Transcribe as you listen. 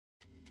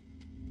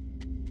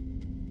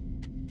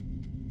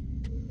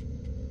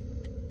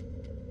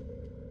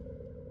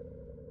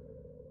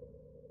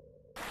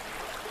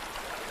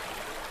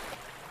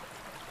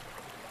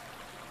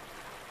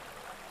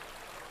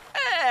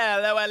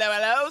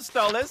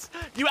Stolas.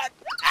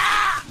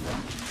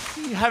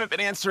 You haven't been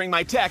answering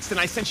my text, and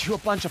I sent you a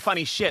bunch of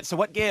funny shit, so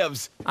what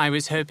gives? I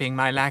was hoping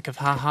my lack of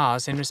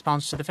ha-has in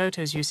response to the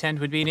photos you sent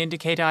would be an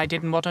indicator I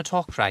didn't want to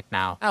talk right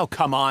now. Oh,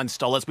 come on,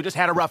 Stolas. We just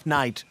had a rough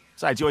night.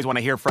 Besides, you always want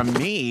to hear from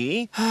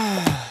me.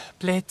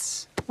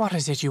 Blitz, what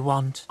is it you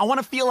want? I want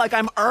to feel like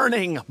I'm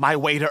earning my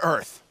way to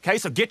Earth. Okay,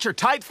 so get your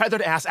tight,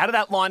 feathered ass out of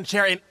that lawn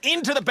chair and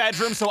into the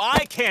bedroom so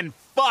I can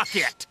fuck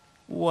it.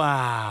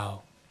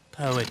 Wow.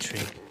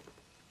 Poetry.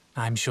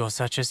 I'm sure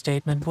such a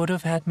statement would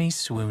have had me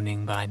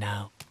swooning by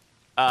now.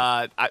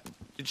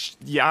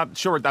 Yeah,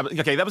 sure.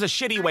 Okay, that was a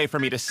shitty way for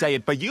me to say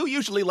it, but you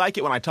usually like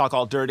it when I talk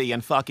all dirty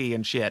and fucky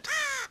and shit.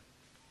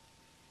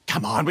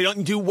 Come on, we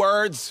don't do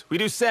words. We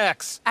do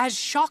sex. As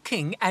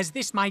shocking as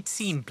this might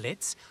seem,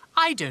 Blitz,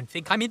 I don't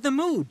think I'm in the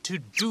mood to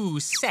do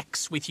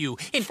sex with you.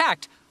 In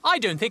fact, I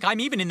don't think I'm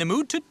even in the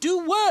mood to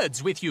do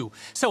words with you.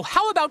 So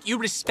how about you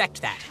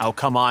respect that? Oh,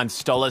 come on,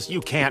 Stolas.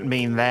 You can't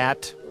mean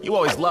that. You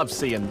always love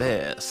seeing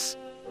this.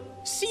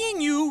 Seeing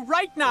you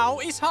right now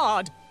is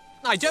hard.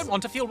 I don't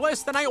want to feel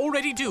worse than I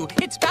already do.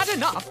 It's bad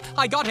enough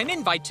I got an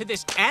invite to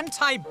this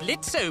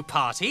anti-Blitzo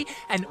party,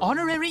 an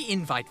honorary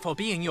invite for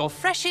being your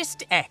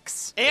freshest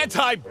ex.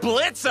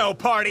 Anti-Blitzo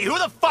party? Who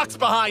the fuck's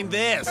behind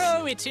this?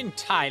 Oh, it's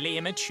entirely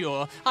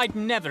immature. I'd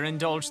never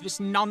indulge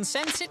this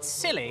nonsense. It's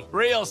silly.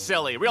 Real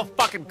silly. Real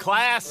fucking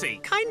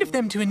classy. Kind of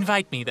them to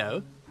invite me,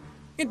 though.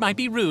 It might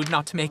be rude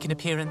not to make an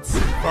appearance.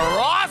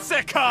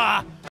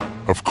 Veronica!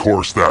 Of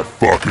course that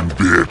fucking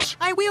bitch.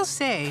 I will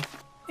say,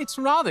 it's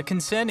rather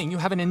concerning you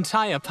have an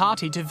entire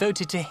party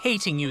devoted to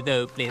hating you,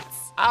 though,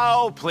 Blitz.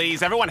 Oh,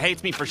 please. Everyone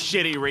hates me for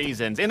shitty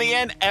reasons. In the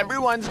end,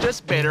 everyone's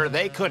just bitter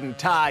they couldn't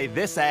tie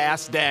this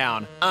ass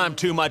down. I'm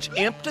too much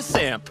imp to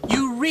simp.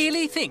 You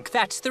really think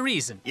that's the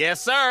reason?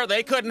 Yes, sir.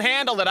 They couldn't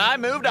handle it. I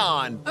moved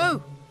on.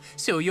 Oh,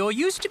 so you're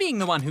used to being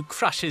the one who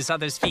crushes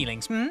others'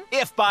 feelings, hmm?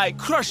 If by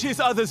crushes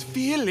others'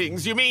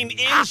 feelings you mean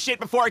in shit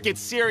before it gets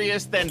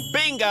serious, then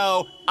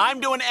bingo, I'm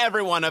doing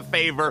everyone a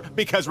favor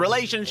because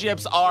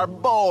relationships are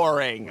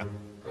boring.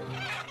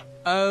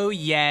 Oh,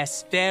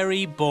 yes,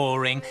 very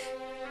boring.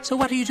 So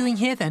what are you doing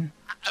here, then?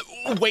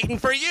 Waiting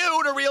for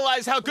you to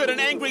realize how good an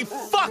angry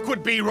fuck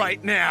would be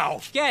right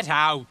now. Get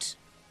out.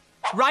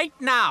 Right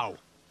now.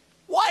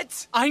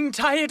 What? I'm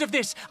tired of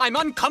this. I'm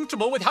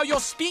uncomfortable with how you're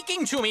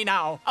speaking to me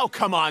now. Oh,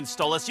 come on,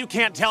 Stolas. You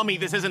can't tell me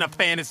this isn't a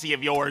fantasy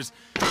of yours.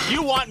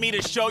 You want me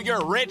to show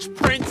your rich,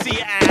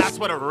 princey ass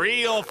what a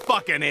real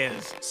fucking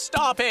is.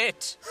 Stop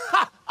it.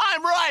 Ha!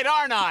 I'm right,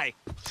 aren't I?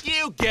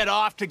 You get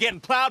off to getting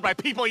plowed by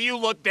people you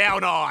look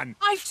down on.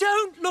 I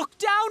don't look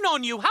down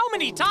on you. How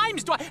many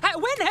times do I...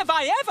 When have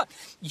I ever...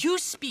 You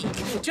speak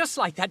just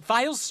like that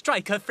vile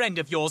striker friend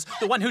of yours,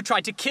 the one who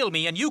tried to kill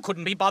me and you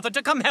couldn't be bothered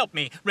to come help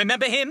me.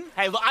 Remember him?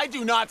 Hey, look, I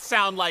do not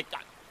sound like...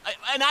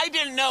 And I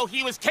didn't know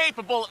he was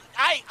capable...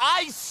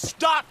 I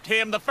stopped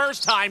him the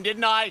first time,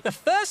 didn't I? The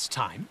first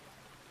time?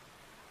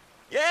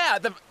 Yeah,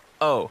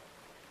 Oh.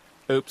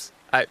 Oops.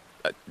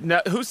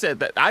 No, who said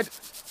that?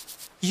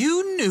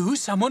 You knew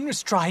someone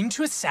was trying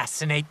to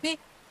assassinate me?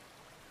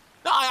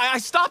 No, I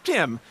stopped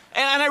him.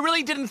 And I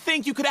really didn't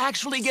think you could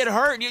actually get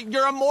hurt.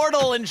 You're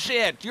immortal and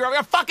shit. You're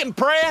a fucking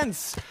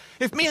prince.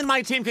 If me and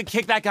my team could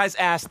kick that guy's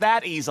ass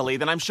that easily,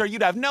 then I'm sure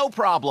you'd have no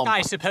problem.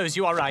 I suppose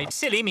you are right.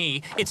 Silly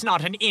me. It's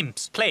not an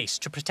imp's place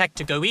to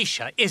protect a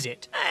Goetia, is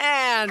it?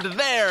 And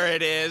there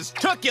it is.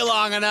 Took you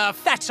long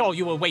enough. That's all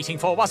you were waiting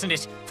for, wasn't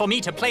it? For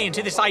me to play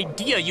into this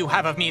idea you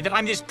have of me, that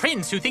I'm this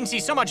prince who thinks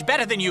he's so much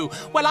better than you.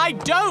 Well, I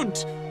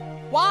don't.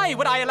 Why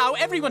would I allow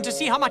everyone to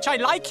see how much I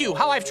like you,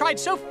 how I've tried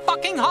so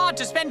fucking hard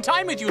to spend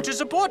time with you, to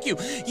support you?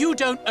 You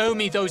don't owe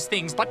me those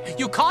things, but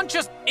you can't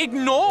just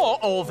ignore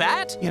all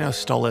that. You know,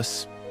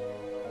 Stolas,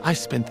 I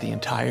spent the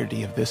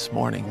entirety of this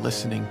morning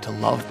listening to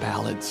love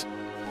ballads.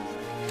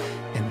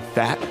 And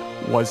that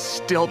was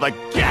still the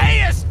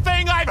gayest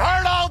thing I've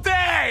heard all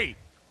day!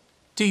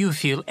 Do you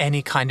feel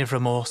any kind of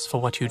remorse for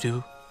what you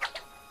do?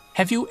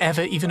 Have you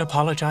ever even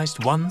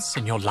apologized once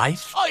in your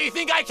life? Oh, you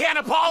think I can't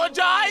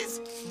apologize?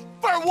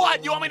 For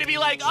what? You want me to be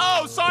like,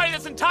 oh, sorry,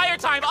 this entire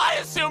time I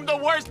assumed the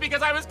worst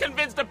because I was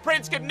convinced a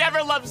prince could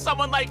never love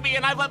someone like me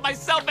and I've let my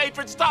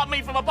self-hatred stop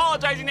me from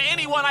apologizing to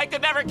anyone I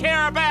could never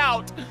care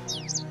about?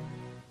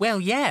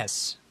 Well,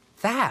 yes,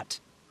 that.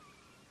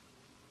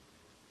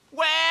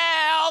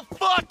 Well,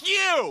 fuck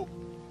you!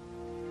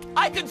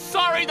 I can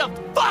sorry the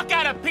fuck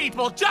out of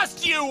people,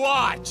 just you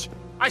watch!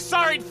 I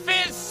sorried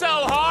Fizz so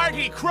hard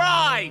he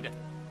cried!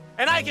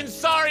 And I can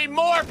sorry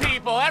more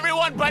people,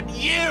 everyone but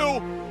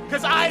you,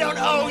 because I don't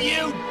owe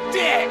you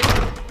dick!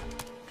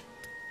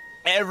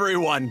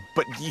 Everyone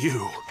but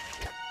you.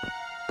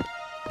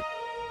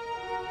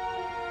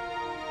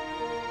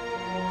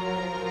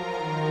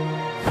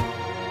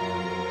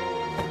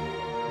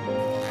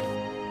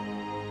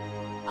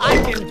 I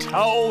can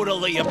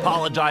totally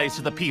apologize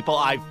to the people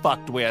I've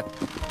fucked with.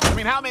 I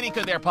mean, how many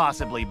could there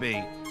possibly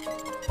be?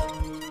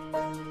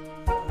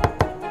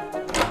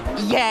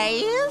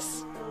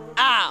 Yes?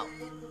 Oh,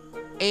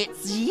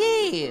 it's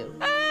you.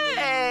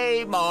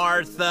 Hey,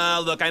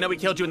 Martha. Look, I know we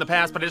killed you in the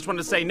past, but I just wanted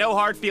to say no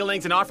hard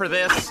feelings and offer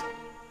this.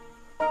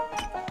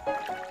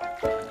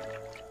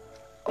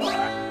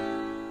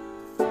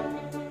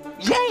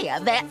 Yeah,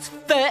 that's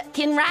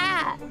fucking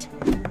right.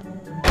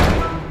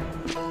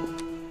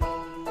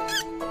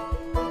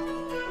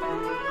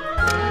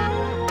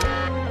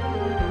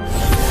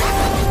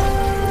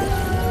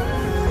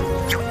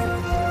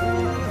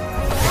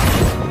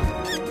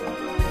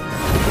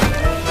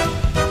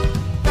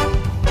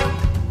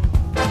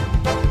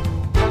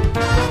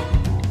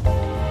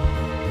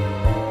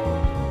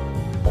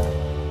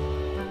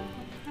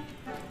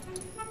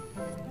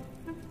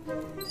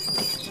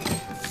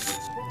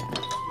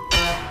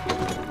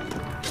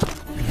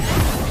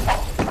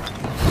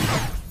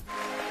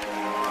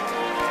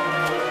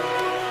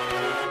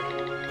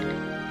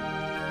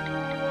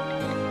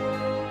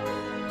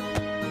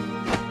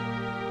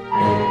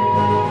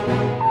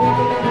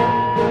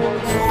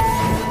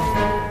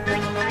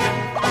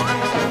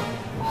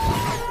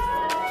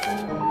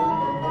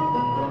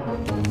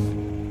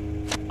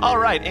 All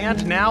right,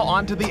 and now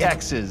on to the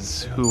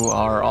X's, who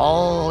are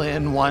all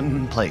in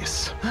one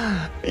place.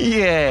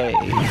 Yay.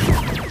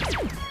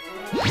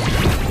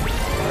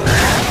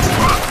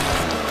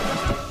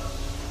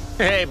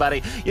 Hey,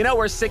 buddy, you know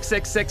where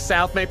 666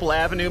 South Maple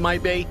Avenue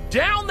might be?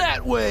 Down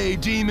that way,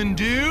 demon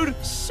dude!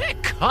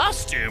 Sick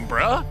costume,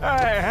 bruh.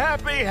 Hey,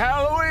 happy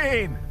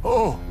Halloween!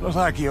 Oh, looks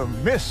like you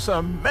missed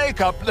some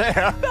makeup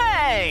there.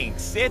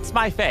 Thanks. It's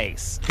my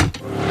face.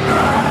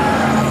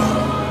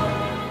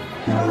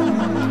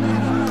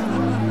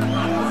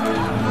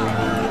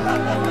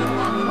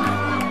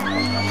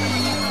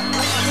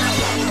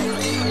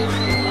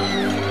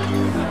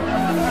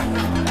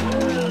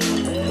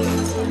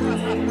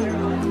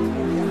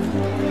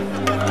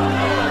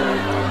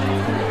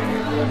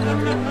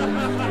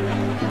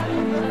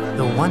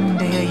 The one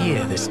day a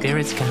year the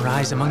spirits can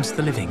rise amongst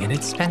the living, and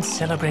it's spent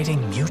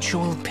celebrating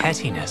mutual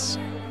pettiness.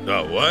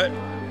 What?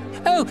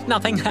 Oh,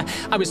 nothing.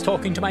 I was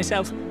talking to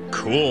myself.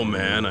 Cool,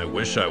 man. I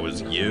wish I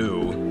was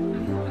you.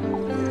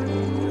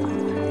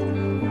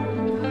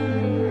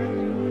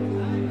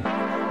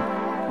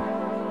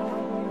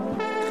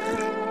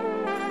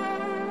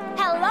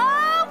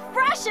 Hello,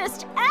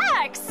 freshest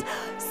X!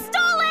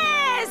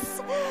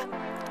 Stolas!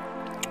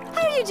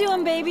 How are you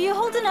doing, baby? You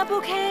holding up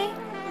okay?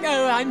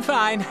 Oh, I'm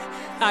fine.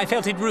 I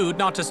felt it rude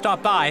not to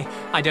stop by.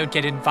 I don't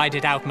get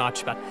invited out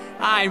much, but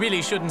I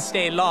really shouldn't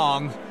stay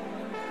long.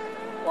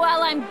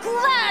 Well, I'm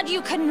glad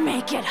you could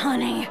make it,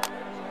 honey.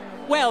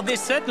 Well,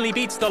 this certainly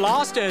beats the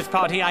last Earth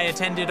party I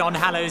attended on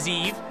Hallows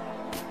Eve.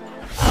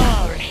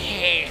 All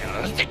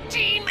hail the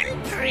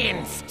demon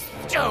prince,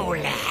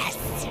 Stolas.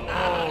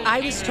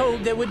 I was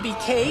told there would be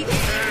cake.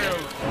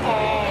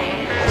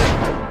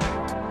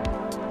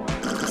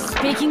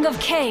 Speaking of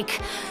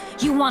cake,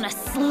 you want to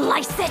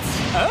slice it?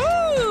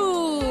 Oh!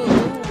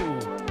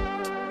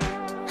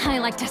 I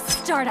like to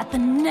start at the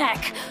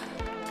neck.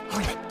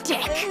 Or the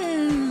dick.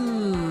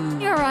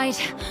 You're right.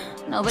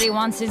 Nobody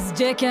wants his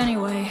dick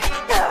anyway.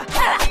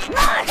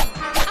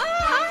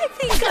 I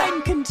think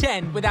I'm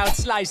content without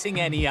slicing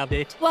any of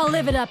it. Well,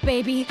 live it up,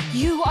 baby.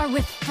 You are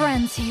with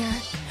friends here.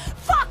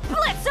 Fuck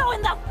Blitzo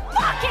in the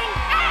fucking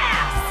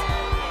ass!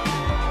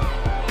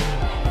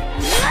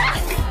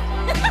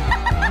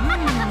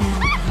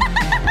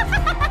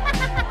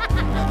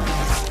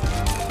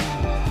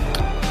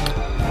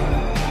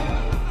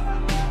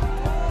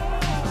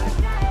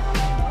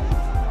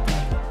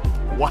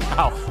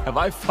 Wow, have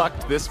I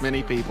fucked this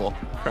many people?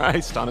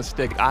 Christ on a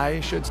stick,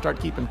 I should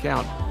start keeping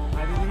count.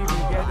 I didn't even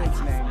get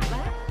its name.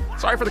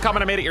 Sorry for the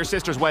comment I made at your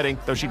sister's wedding,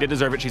 though she did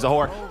deserve it, she's a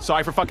whore.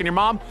 Sorry for fucking your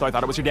mom, though I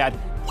thought it was your dad.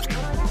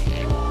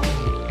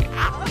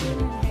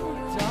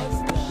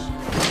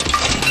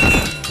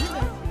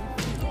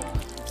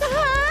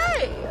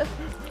 Hey!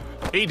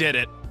 He did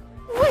it.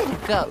 Way to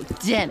go,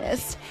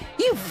 Dennis.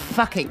 You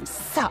fucking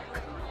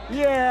suck.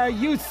 Yeah,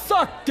 you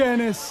suck,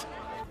 Dennis.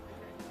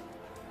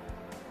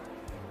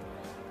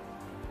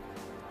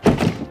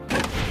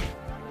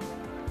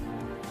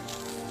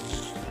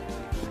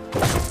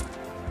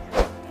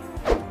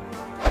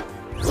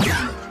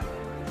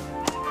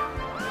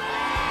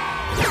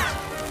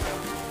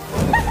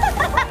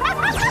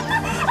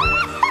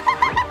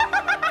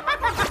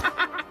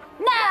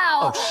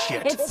 Now,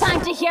 it's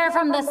time to hear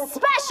from the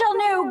special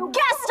new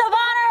guest of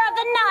honor of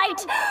the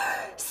night,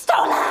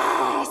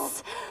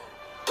 Stolas!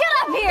 Get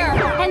up here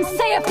and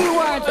say a few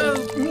words.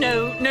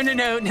 No.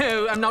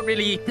 I'm not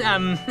really,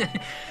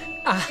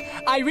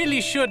 I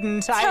really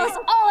shouldn't. Tell us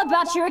all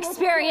about your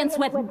experience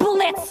with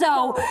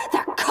Blitzo,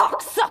 the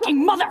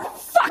cock-sucking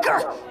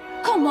motherfucker!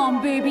 Come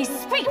on, baby,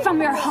 speak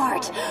from your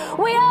heart.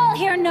 We all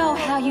here know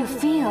how you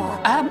feel.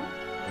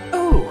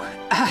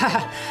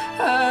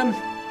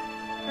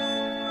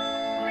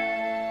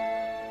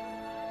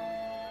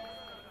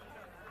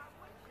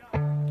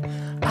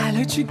 I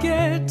let you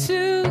get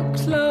too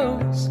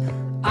close.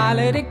 I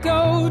let it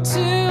go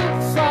too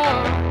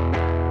far.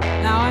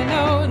 Now I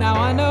know, now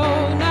I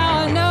know, now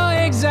I know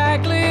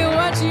exactly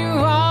what you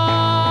are.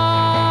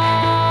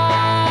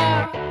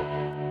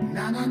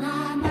 Na na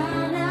na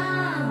na na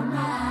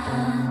na,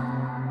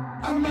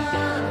 a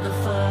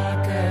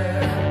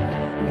motherfucker.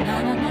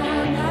 Na na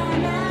na na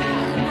na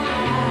na,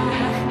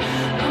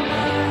 a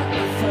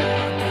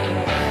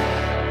motherfucker.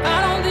 I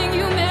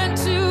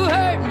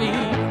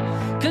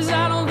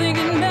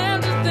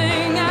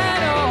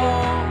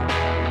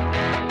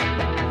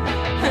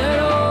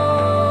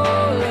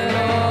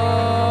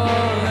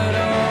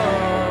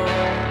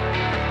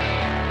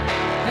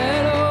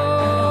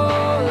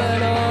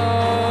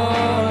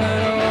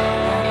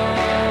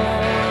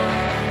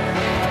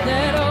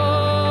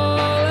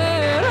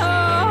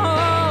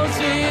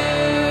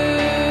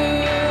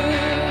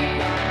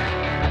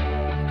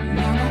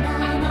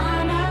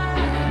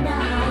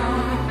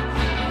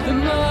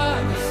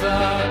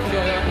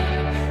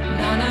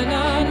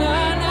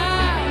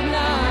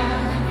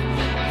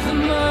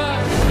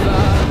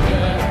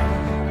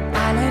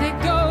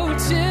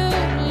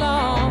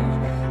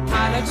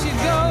let you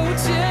go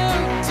too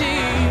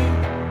deep.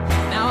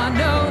 Now I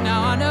know,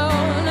 now I know,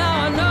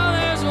 now I know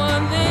there's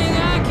one thing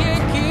I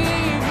can't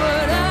keep,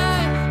 but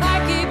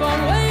I keep on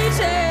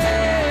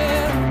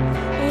waiting,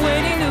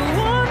 waiting to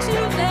want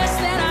you less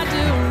than I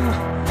do.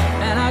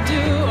 And I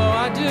do,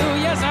 oh I do,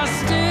 yes I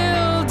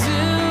still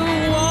do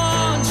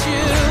want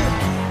you.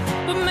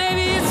 But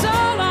maybe it's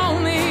all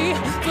on me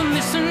for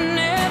missing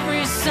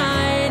every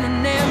sign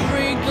and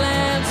every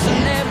glance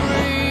and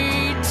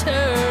every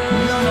turn.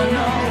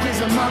 No,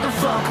 he's a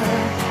motherfucker.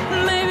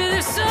 Maybe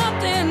there's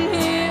something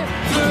here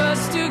for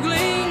us to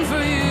glean,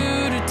 for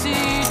you to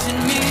teach and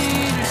me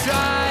to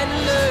try to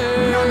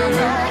learn. No,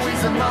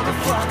 he's a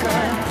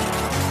motherfucker.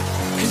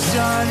 'Cause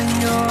darling,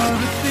 you're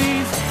the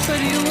thief, but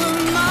you were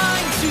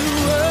mine to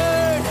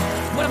earn.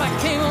 What if I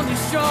came on too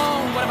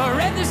strong? What if I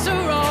read this so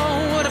wrong?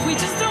 What if we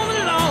just don't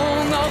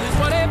belong? All this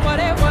what if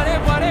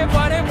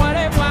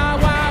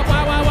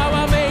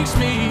why makes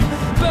me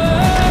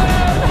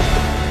burn.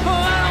 Oh,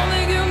 I don't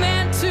think you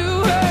meant to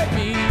hurt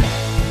me,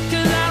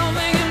 'cause I don't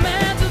think you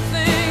meant a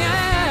thing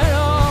at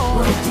all.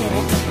 Well, it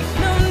didn't.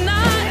 No,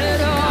 not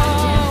at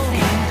all.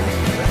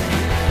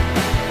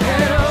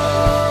 At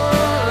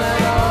all,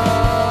 at all,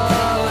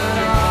 at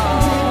all.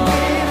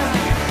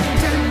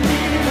 Didn't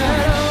mean it.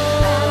 At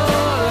all,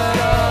 at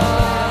all,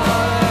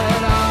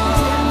 at all.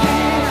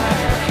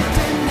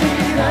 Didn't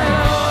mean it. At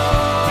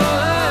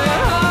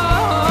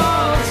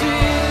all to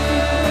you.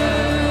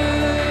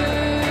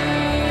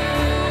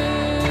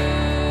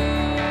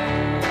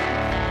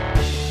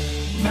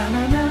 Na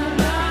na na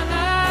na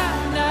na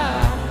na,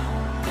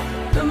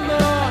 the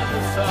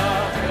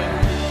motherfucker.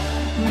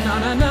 Na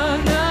na na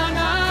na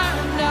na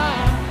na,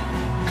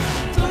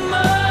 the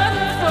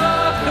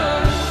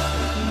motherfucker.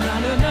 Na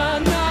na na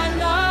na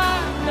na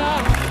na,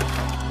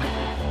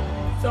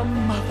 the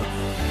motherfucker.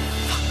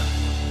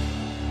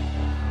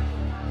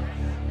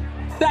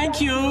 Thank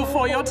you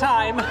for your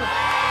time.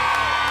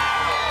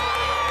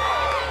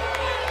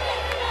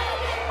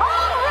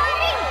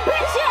 Alrighty,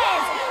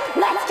 bitches!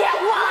 Let's get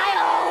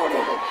wild!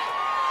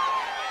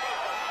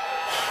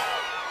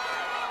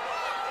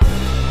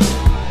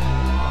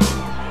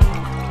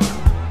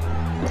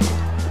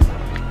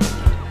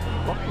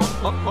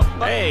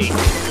 Hey,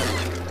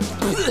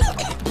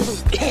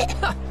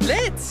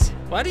 Blitz,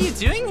 what are you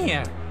doing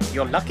here?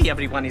 You're lucky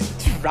everyone is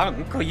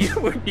drunk, or you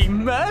would be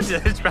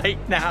murdered right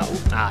now.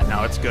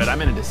 no, it's good.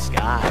 I'm in a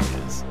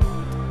disguise.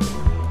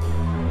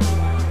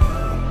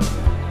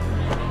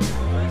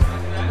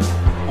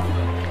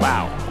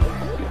 Wow,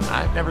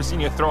 I've never seen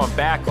you throw him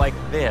back like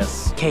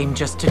this. Came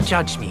just to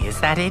judge me, is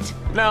that it?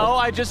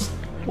 No,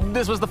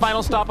 this was the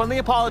final stop on the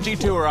apology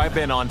tour I've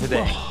been on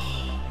today.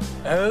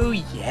 Oh,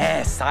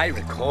 yes, I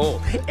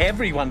recall.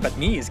 Everyone but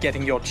me is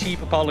getting your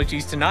cheap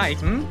apologies tonight.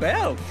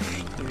 Well,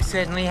 you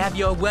certainly have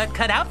your work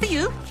cut out for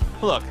you.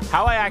 Look,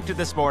 how I acted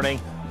this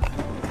morning,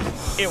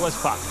 it was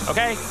fucked,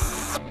 okay?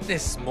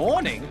 This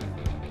morning?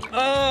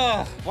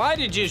 Oh, why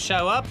did you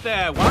show up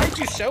there? Why did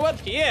you show up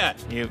here?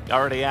 You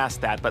already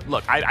asked that, but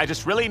look, I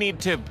just really need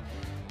to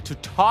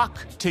talk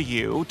to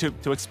you,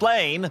 to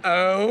explain.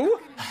 Oh?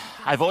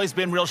 I've always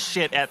been real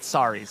shit at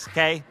sorries,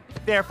 okay?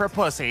 They're for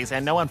pussies,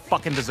 and no one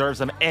fucking deserves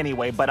them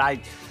anyway, but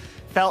I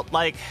felt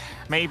like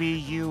maybe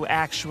you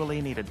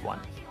actually needed one.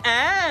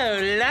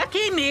 Oh,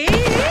 lucky me!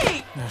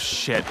 Oh,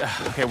 shit.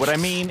 Okay, what I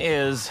mean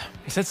is,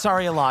 I said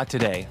sorry a lot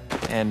today,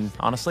 and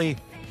honestly,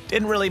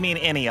 didn't really mean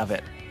any of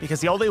it, because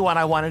the only one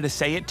I wanted to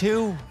say it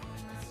to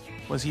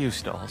was you,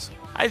 Stoles.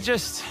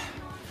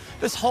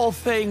 This whole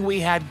thing we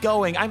had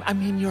going, I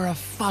mean, you're a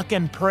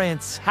fucking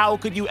prince. How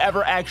could you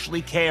ever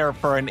actually care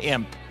for an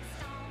imp?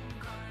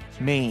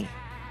 Me.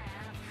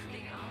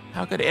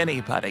 How could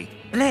anybody?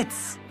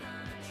 Blitz,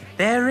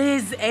 there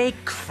is a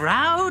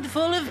crowd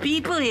full of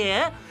people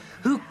here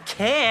who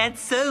cared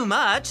so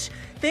much,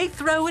 they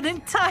throw an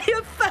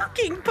entire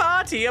fucking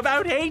party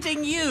about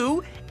hating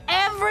you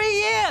every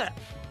year.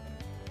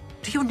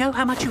 Do you know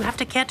how much you have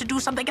to care to do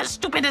something as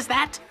stupid as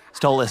that?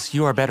 Stolas,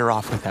 you are better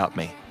off without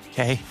me,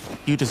 okay?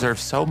 You deserve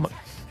so much.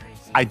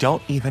 I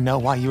don't even know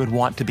why you would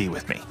want to be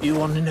with me. You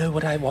want to know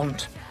what I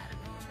want?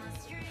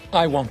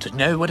 I want to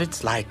know what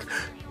it's like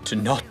to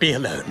not be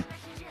alone.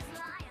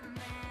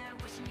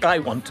 I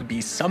want to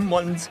be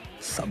someone's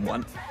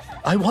someone.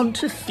 I want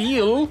to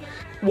feel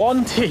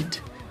wanted,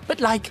 but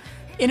like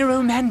in a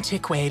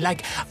romantic way,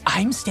 like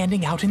I'm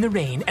standing out in the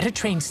rain at a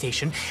train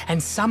station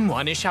and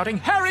someone is shouting,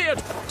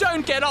 "Harriet,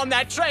 don't get on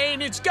that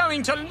train, it's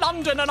going to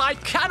London and I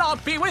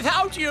cannot be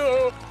without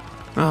you."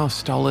 Oh,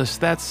 Stolas,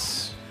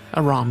 that's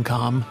a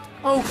rom-com.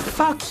 Oh,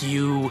 fuck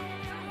you.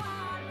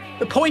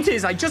 The point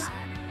is, I just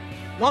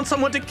want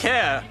someone to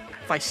care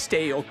if I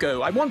stay or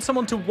go. I want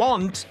someone to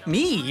want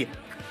me,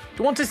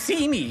 to want to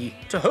see me,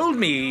 to hold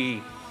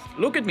me,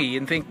 look at me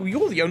and think, well,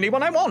 you're the only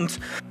one I want.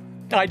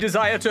 I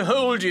desire to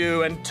hold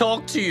you and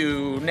talk to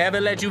you, never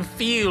let you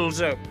feel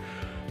so.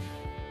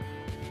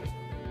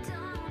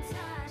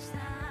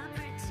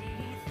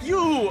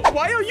 You,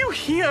 why are you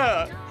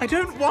here? I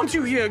don't want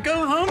you here.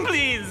 Go home,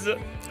 please.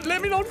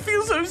 Let me not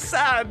feel so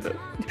sad.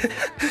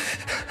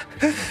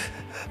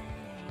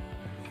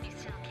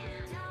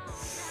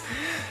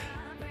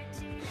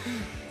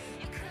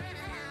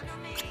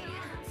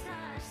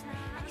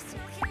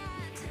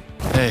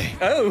 Hey.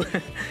 Oh,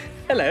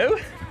 hello.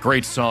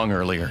 Great song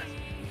earlier.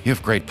 You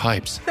have great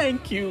pipes.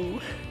 Thank you.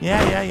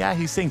 Yeah,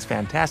 he sings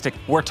fantastic.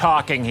 We're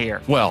talking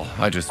here. Well,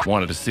 I just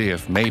wanted to see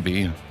if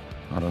maybe,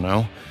 I don't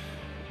know,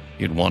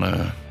 you'd want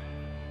to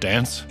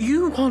dance?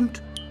 You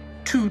want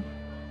to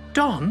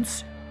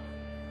dance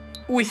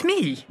with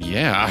me?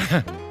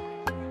 Yeah.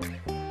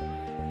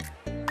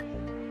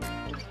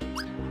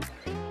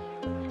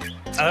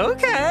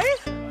 Okay.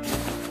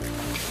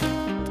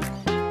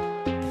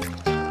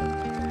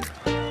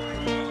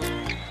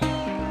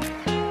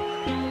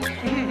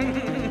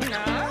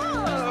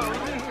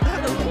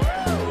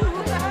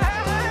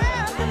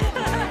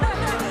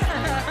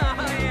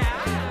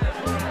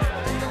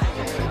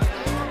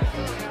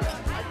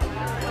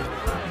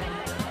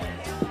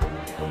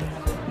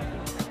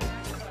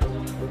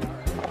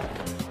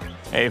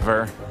 Hey,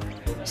 Ver.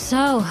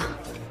 So,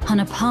 an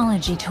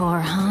apology tour,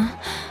 huh?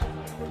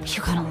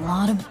 You got a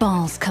lot of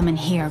balls coming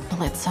here,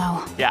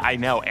 Blitzo. Yeah, I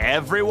know.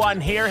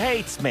 Everyone here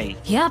hates me.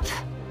 Yep.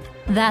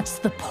 That's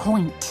the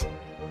point,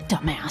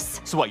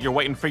 dumbass. So what, you're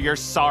waiting for your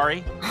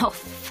sorry? Oh,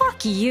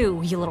 fuck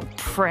you, you little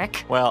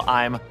prick. Well,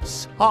 I'm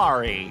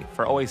sorry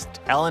for always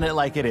telling it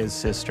like it is,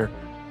 sister.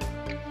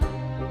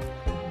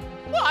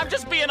 Well, I'm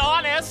just being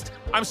honest.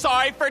 I'm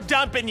sorry for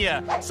dumping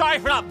you. Sorry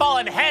for not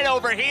falling head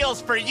over heels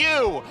for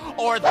you,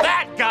 or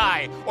that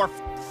guy, or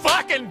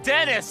fucking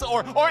Dennis,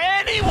 or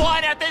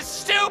anyone at this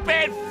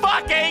stupid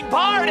fucking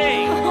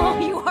party! Oh,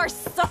 you are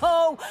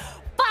so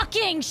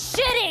fucking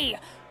shitty!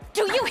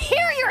 Do you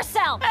hear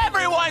yourself?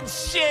 Everyone's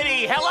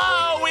shitty!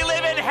 Hello, we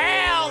live in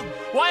hell!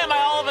 Why am I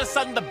all of a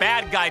sudden the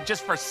bad guy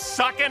just for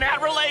sucking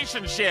at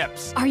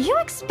relationships? Are you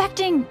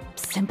expecting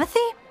sympathy?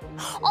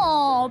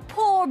 Oh,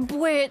 poor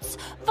Blitz.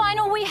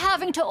 Finally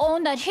having to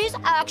own that his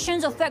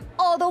actions affect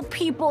other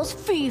people's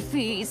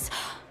fifis.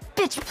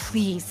 Bitch,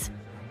 please.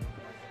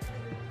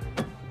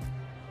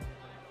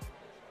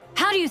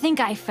 How do you think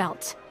I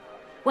felt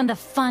when the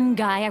fun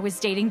guy I was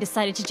dating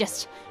decided to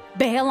just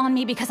bail on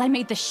me because I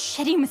made the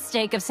shitty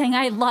mistake of saying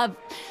I love...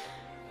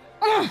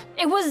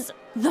 It was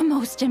the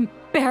most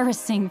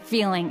embarrassing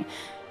feeling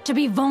to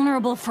be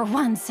vulnerable for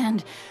once,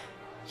 and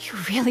you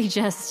really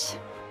just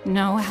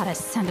know how to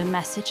send a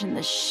message in the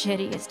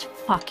shittiest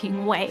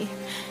fucking way.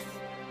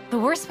 The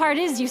worst part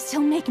is you still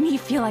make me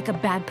feel like a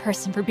bad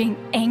person for being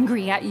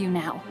angry at you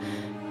now.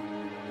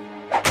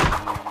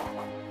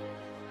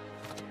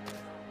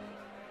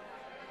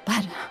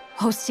 But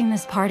hosting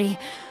this party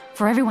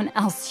for everyone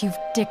else you've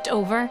dicked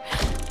over,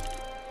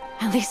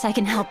 at least I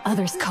can help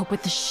others cope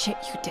with the shit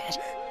you did.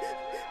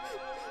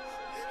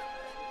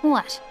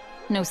 What?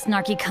 No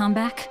snarky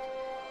comeback?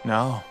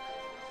 No.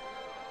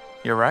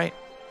 You're right.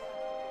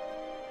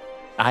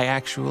 I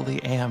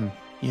actually am,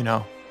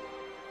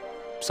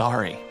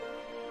 sorry.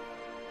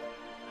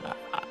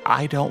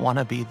 I don't want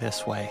to be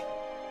this way.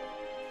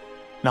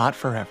 Not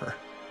forever.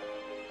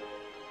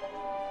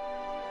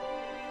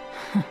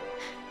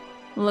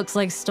 Looks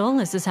like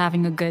Stolas is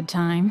having a good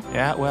time.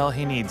 Yeah, well,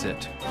 he needs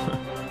it.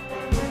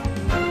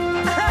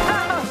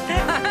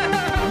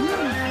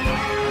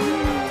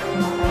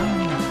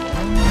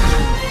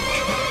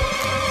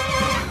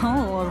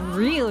 Oh, a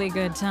really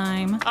good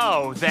time.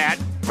 Oh, that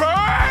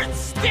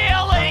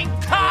bird-stealing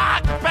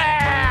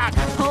cockback!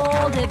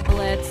 Hold it,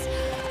 Blitz.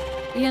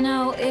 You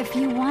know, if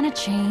you want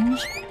to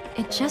change,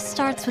 it just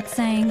starts with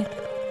saying,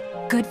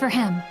 good for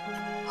him.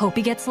 Hope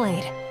he gets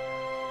laid.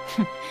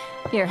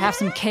 Here, have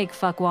some cake,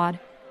 fuckwad.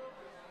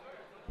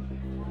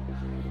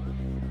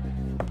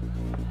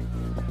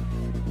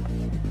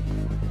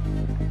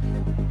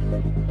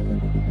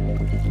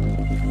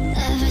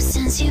 Ever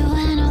since you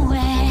went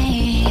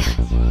away,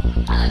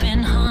 I've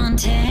been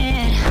haunted.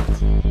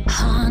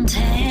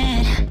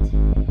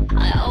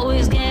 I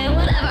always get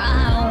whatever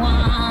I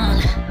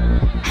want,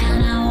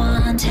 and I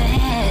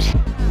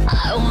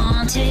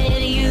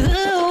wanted you.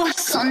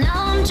 So now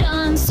I'm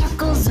drawing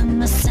circles in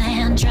the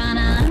sand, trying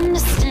to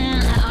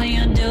understand how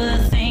you do the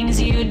things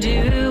you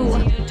do.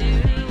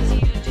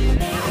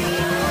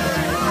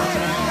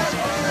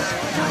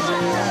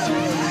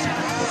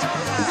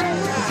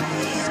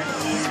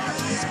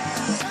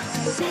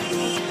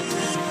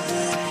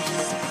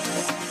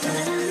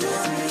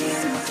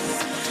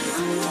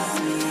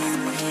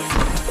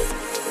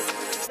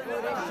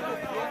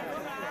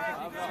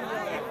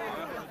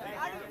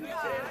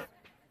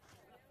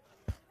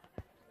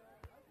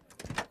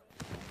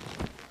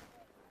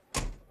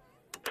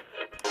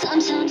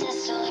 Sometimes it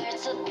still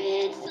hurts a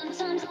bit.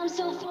 Sometimes I'm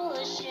so full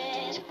of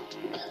shit,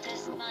 but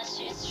this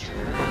much is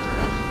true.